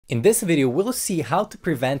In this video, we'll see how to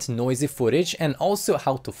prevent noisy footage and also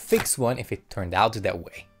how to fix one if it turned out that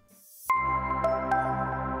way.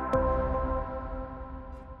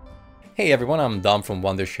 Hey everyone, I'm Dom from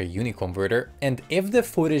Wondershare UniConverter, and if the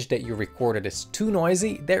footage that you recorded is too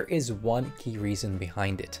noisy, there is one key reason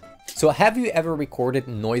behind it. So have you ever recorded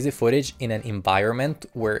noisy footage in an environment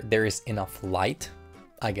where there is enough light?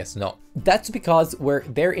 I guess no. That's because where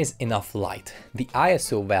there is enough light, the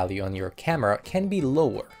ISO value on your camera can be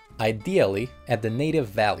lower, ideally at the native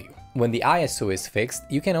value. When the ISO is fixed,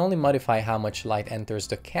 you can only modify how much light enters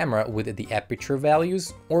the camera with the aperture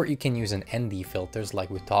values, or you can use an ND filters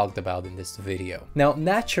like we talked about in this video. Now,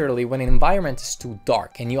 naturally, when an environment is too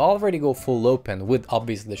dark and you already go full open with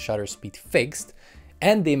obviously the shutter speed fixed,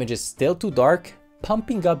 and the image is still too dark,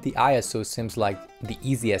 pumping up the ISO seems like the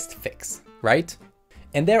easiest fix, right?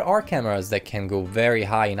 And there are cameras that can go very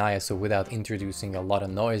high in ISO without introducing a lot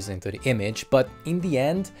of noise into the image, but in the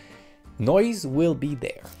end, noise will be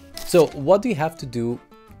there. So what do you have to do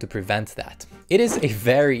to prevent that? It is a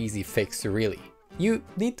very easy fix, really. You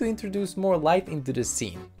need to introduce more light into the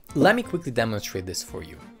scene. Let me quickly demonstrate this for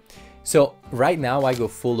you. So right now I go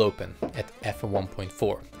full open at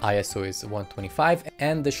f1.4, ISO is 125,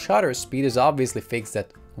 and the shutter speed is obviously fixed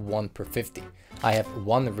at 1/50. I have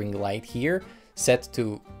one ring light here set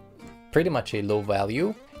to pretty much a low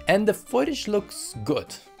value, and the footage looks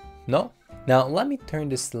good, no? Now let me turn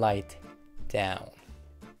this light down.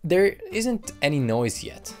 There isn't any noise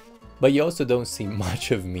yet, but you also don't see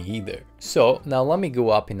much of me either. So now let me go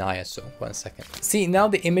up in ISO, 1 second. See, now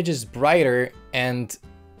the image is brighter and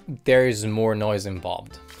there is more noise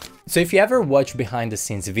involved. So if you ever watch behind the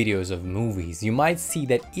scenes videos of movies, you might see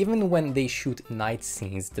that even when they shoot night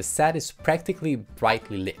scenes, the set is practically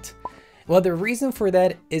brightly lit. Well, the reason for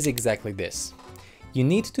that is exactly this. You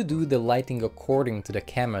need to do the lighting according to the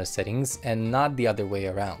camera settings and not the other way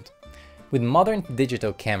around. With modern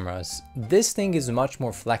digital cameras, this thing is much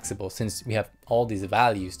more flexible since we have all these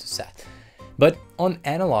values to set. But on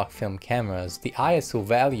analog film cameras, the ISO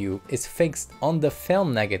value is fixed on the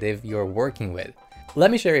film negative you're working with.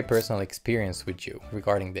 Let me share a personal experience with you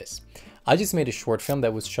regarding this. I just made a short film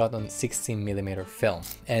that was shot on 16mm film,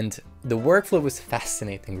 and the workflow was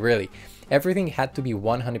fascinating, really. Everything had to be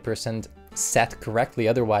 100% set correctly,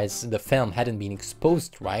 otherwise the film hadn't been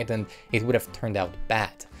exposed right and it would have turned out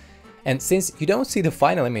bad. And since you don't see the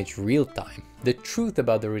final image real time, the truth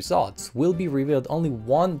about the results will be revealed only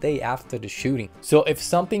one day after the shooting. So if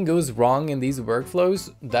something goes wrong in these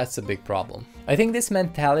workflows, that's a big problem. I think this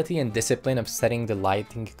mentality and discipline of setting the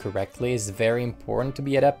lighting correctly is very important to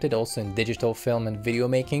be adapted also in digital film and video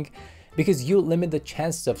making, because you limit the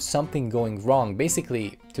chances of something going wrong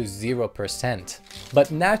basically to 0%. But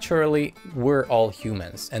naturally, we're all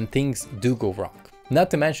humans and things do go wrong. Not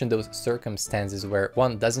to mention those circumstances where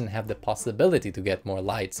one doesn't have the possibility to get more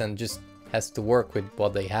lights and just has to work with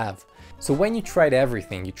what they have. So when you tried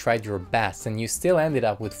everything, you tried your best, and you still ended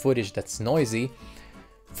up with footage that's noisy,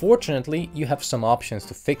 fortunately you have some options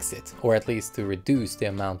to fix it, or at least to reduce the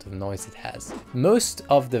amount of noise it has. Most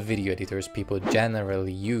of the video editors people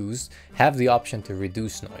generally use have the option to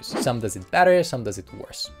reduce noise. Some does it better, some does it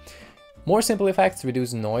worse. More simple effects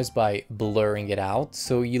reduce noise by blurring it out,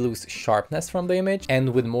 so you lose sharpness from the image, and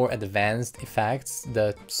with more advanced effects,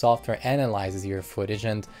 the software analyzes your footage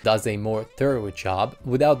and does a more thorough job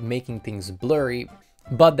without making things blurry,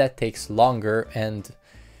 but that takes longer and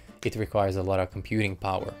it requires a lot of computing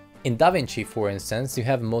power. In DaVinci, for instance, you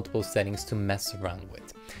have multiple settings to mess around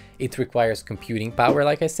with. It requires computing power,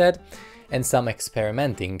 like I said, and some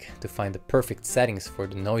experimenting to find the perfect settings for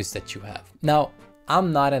the noise that you have. Now,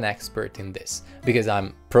 I'm not an expert in this because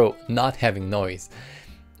I'm pro not having noise,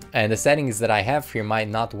 and the settings that I have here might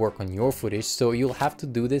not work on your footage, so you'll have to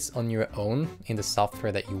do this on your own in the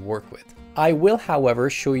software that you work with. I will, however,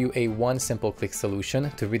 show you a one simple click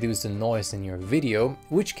solution to reduce the noise in your video,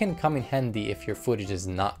 which can come in handy if your footage is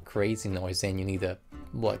not crazy noisy and you need a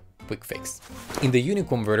quick fix. In the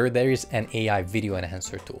UniConverter, there is an AI video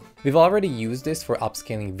enhancer tool. We've already used this for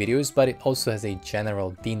upscaling videos, but it also has a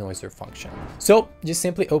general denoiser function. So just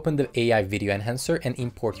simply open the AI video enhancer and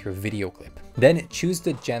import your video clip. Then choose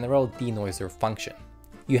the general denoiser function.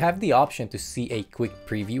 You have the option to see a quick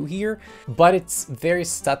preview here, but it's very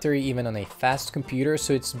stuttery even on a fast computer,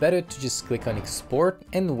 so it's better to just click on export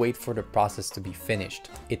and wait for the process to be finished.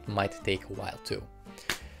 It might take a while too.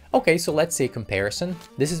 Okay, so let's say comparison.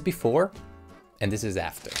 This is before and this is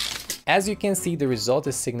after. As you can see, the result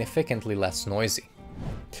is significantly less noisy.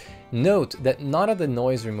 Note that none of the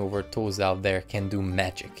noise remover tools out there can do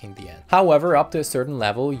magic in the end. However, up to a certain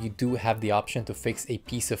level, you do have the option to fix a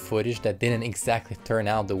piece of footage that didn't exactly turn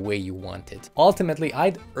out the way you wanted. Ultimately,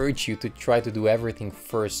 I'd urge you to try to do everything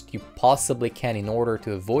first you possibly can in order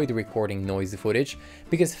to avoid recording noisy footage,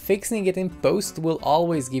 because fixing it in post will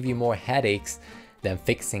always give you more headaches than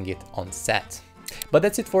fixing it on set. But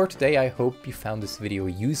that's it for today. I hope you found this video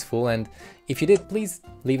useful, and if you did, please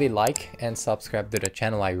leave a like and subscribe to the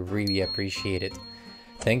channel. I really appreciate it.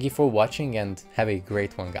 Thank you for watching and have a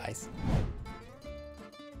great one, guys.